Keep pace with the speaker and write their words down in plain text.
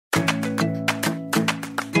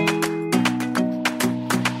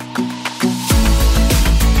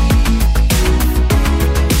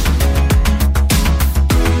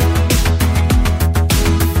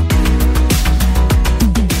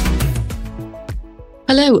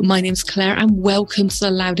Hello, my name's Claire and welcome to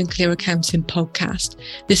the Loud and Clear Accounting Podcast.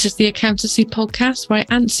 This is the accountancy podcast where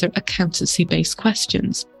I answer accountancy-based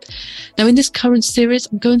questions. Now, in this current series,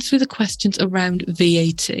 I'm going through the questions around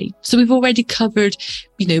VAT. So we've already covered,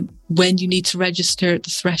 when you need to register, the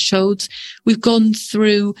thresholds. We've gone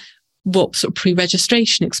through what sort of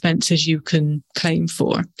pre-registration expenses you can claim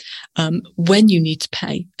for, when you need to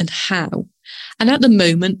pay and how. And at the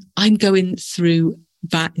moment, I'm going through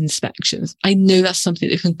VAT inspections. I know that's something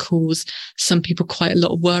that can cause some people quite a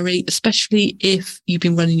lot of worry, especially if you've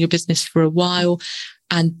been running your business for a while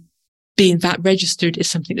and being VAT registered is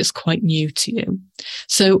something that's quite new to you.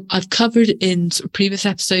 So I've covered in sort of previous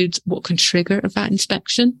episodes what can trigger a VAT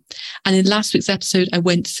inspection. And in last week's episode, I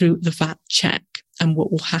went through the VAT check and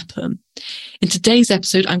what will happen. In today's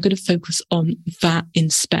episode, I'm going to focus on VAT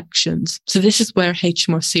inspections. So this is where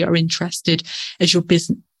HMRC are interested as your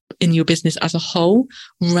business in your business as a whole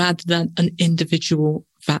rather than an individual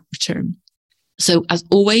VAT return. So as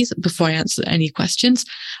always, before I answer any questions,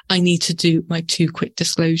 I need to do my two quick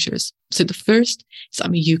disclosures. So the first is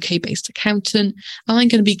I'm a UK-based accountant and I'm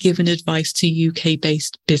going to be giving advice to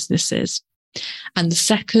UK-based businesses. And the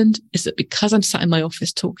second is that because I'm sat in my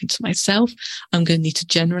office talking to myself, I'm going to need to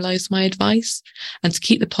generalize my advice. And to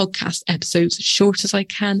keep the podcast episodes as short as I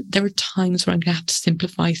can, there are times where I'm going to have to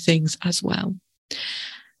simplify things as well.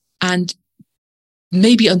 And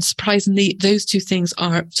maybe unsurprisingly, those two things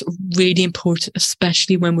are sort of really important,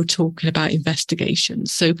 especially when we're talking about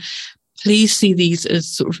investigations. So please see these as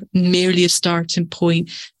sort of merely a starting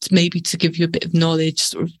point, maybe to give you a bit of knowledge,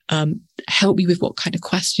 sort of help you with what kind of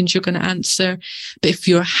questions you're going to answer. But if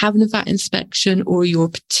you're having a VAT inspection or you're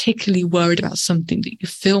particularly worried about something that you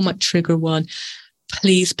feel might trigger one,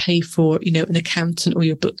 please pay for, an accountant or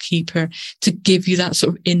your bookkeeper to give you that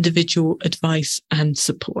sort of individual advice and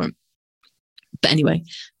support. But anyway,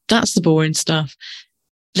 that's the boring stuff.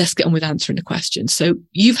 Let's get on with answering the question. So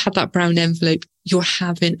you've had that brown envelope. You're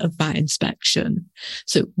having a VAT inspection.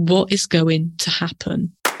 So what is going to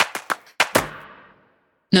happen?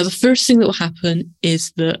 Now, the first thing that will happen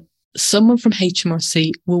is that someone from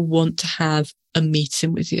HMRC will want to have a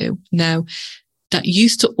meeting with you. Now, that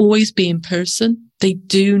used to always be in person. They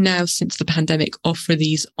do now, since the pandemic, offer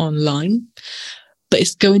these online, but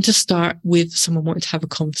it's going to start with someone wanting to have a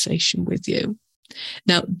conversation with you.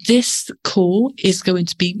 Now, this call is going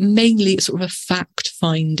to be mainly sort of a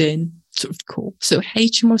fact-finding sort of call. So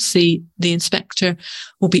HMRC, the inspector,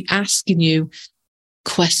 will be asking you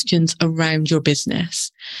questions around your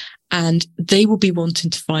business, and they will be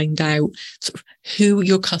wanting to find out sort of who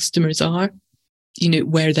your customers are,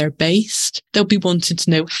 where they're based. They'll be wanting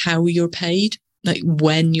to know how you're paid, like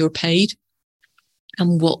when you're paid,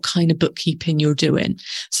 and what kind of bookkeeping you're doing.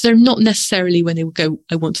 So they're not necessarily when they will go,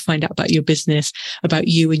 I want to find out about your business, about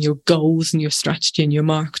you and your goals and your strategy and your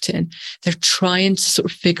marketing. They're trying to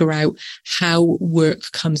sort of figure out how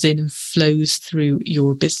work comes in and flows through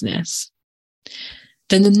your business.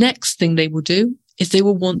 Then the next thing they will do is they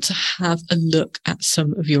will want to have a look at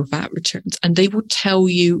some of your VAT returns, and they will tell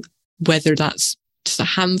you whether that's just a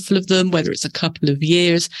handful of them, whether it's a couple of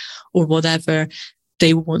years or whatever.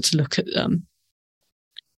 They will want to look at them.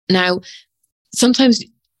 Now, sometimes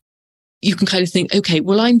you can kind of think, okay,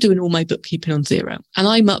 well, I'm doing all my bookkeeping on Xero and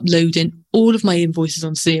I'm uploading all of my invoices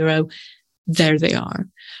on Xero. There they are.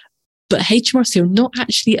 But HMRC are not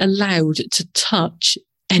actually allowed to touch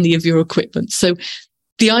any of your equipment. So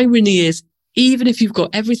the irony is, even if you've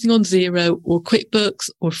got everything on Xero or QuickBooks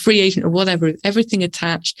or Free Agent or whatever, everything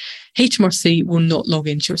attached, HMRC will not log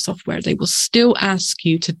into your software. They will still ask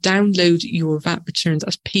you to download your VAT returns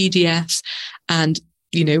as PDFs and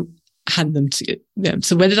hand them to them.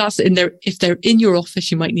 So whether that's in there, if they're in your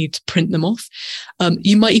office, you might need to print them off.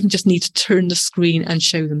 You might even just need to turn the screen and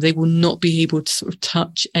show them. They will not be able to sort of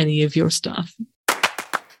touch any of your stuff.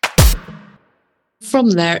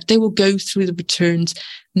 From there, they will go through the returns.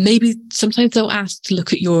 Maybe sometimes they'll ask to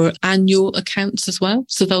look at your annual accounts as well.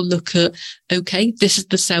 So they'll look at, okay, this is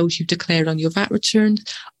the sales you've declared on your VAT returns.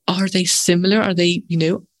 Are they similar? Are they,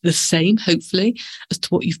 the same, hopefully, as to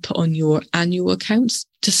what you've put on your annual accounts,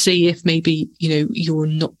 to see if maybe, you're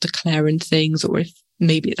not declaring things, or if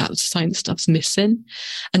maybe that's a sign that stuff's missing.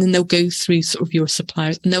 And then they'll go through sort of your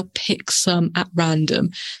suppliers and they'll pick some at random.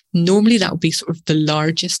 Normally that will be sort of the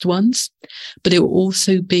largest ones, but it will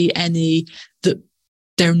also be any that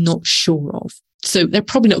they're not sure of. So they're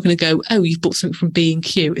probably not going to go, oh, you've bought something from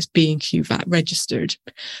B&Q, it's B&Q VAT registered.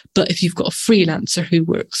 But if you've got a freelancer who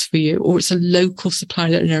works for you, or it's a local supplier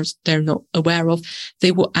that they're not aware of,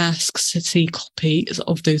 they will ask to see copies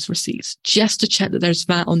of those receipts, just to check that there's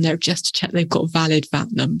VAT on there, just to check they've got a valid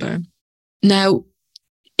VAT number. Now,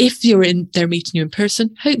 If they're meeting you in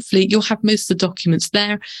person, hopefully you'll have most of the documents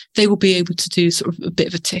there. They will be able to do sort of a bit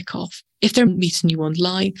of a tick off. If they're meeting you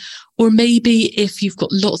online, or maybe if you've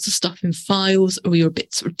got lots of stuff in files or you're a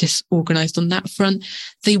bit sort of disorganized on that front,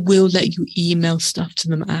 they will let you email stuff to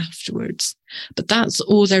them afterwards. But that's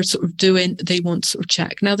all they're sort of doing. They want to sort of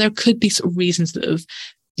check. Now, there could be sort of reasons that have,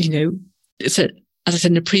 as I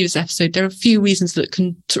said in a previous episode, there are a few reasons that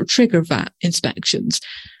can sort of trigger VAT inspections.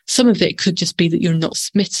 Some of it could just be that you're not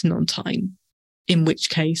submitting on time, in which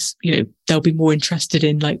case, they'll be more interested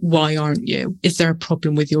in like, why aren't you? Is there a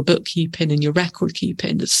problem with your bookkeeping and your record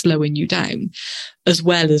keeping that's slowing you down? As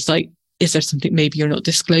well as like, is there something maybe you're not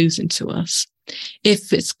disclosing to us?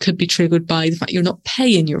 If it could be triggered by the fact you're not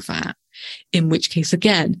paying your VAT, in which case,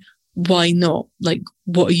 again, why not? Like,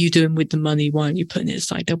 what are you doing with the money? Why aren't you putting it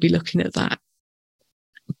aside? They'll be looking at that.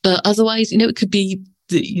 But otherwise, it could be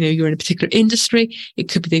that, you're in a particular industry. It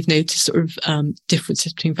could be they've noticed sort of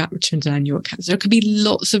differences between VAT returns and annual accounts. There could be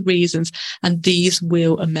lots of reasons, and these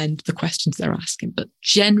will amend the questions they're asking. But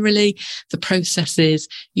generally, the process is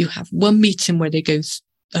you have one meeting where they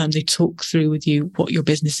talk through with you what your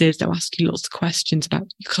business is. They'll ask you lots of questions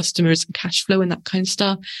about your customers and cash flow and that kind of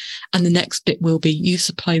stuff. And the next bit will be you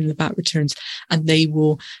supply them the VAT returns, and they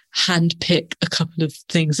will handpick a couple of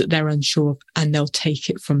things that they're unsure of, and they'll take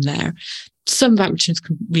it from there. Some VAT returns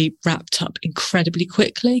can be wrapped up incredibly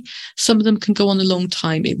quickly. Some of them can go on a long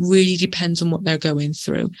time. It really depends on what they're going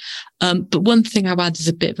through. But one thing I'll add as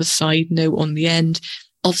a bit of a side note on the end,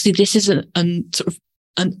 obviously this is an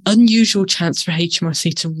unusual chance for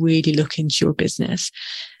HMRC to really look into your business.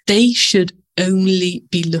 They should only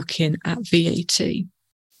be looking at VAT.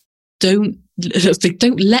 Don't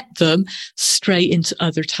let them stray into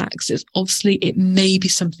other taxes. Obviously, it may be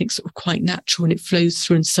something sort of quite natural and it flows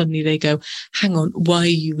through, and suddenly they go, hang on, why are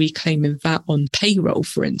you reclaiming VAT on payroll,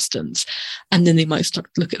 for instance? And then they might start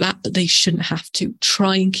to look at that, but they shouldn't have to.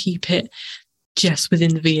 Try and keep it just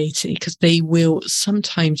within the VAT, because they will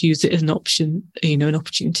sometimes use it as an option, an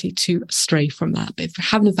opportunity to stray from that. But if you're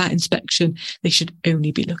having a VAT inspection, they should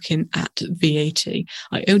only be looking at VAT.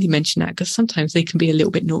 I only mention that because sometimes they can be a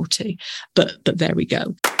little bit naughty, but there we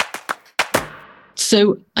go.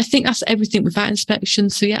 So I think that's everything with VAT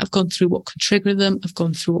inspections. So yeah, I've gone through what can trigger them. I've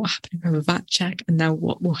gone through what happened if you have a VAT check, and now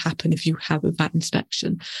what will happen if you have a VAT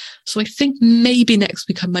inspection. So I think maybe next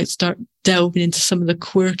week I might start delving into some of the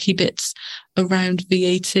quirky bits around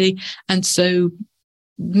VAT. And so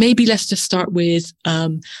maybe let's just start with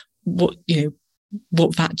what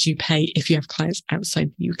VAT do you pay if you have clients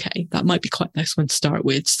outside the UK? That might be quite a nice one to start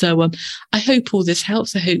with. So I hope all this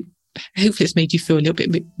helps. Hopefully it's made you feel a little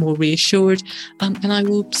bit more reassured, and I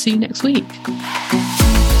will see you next week.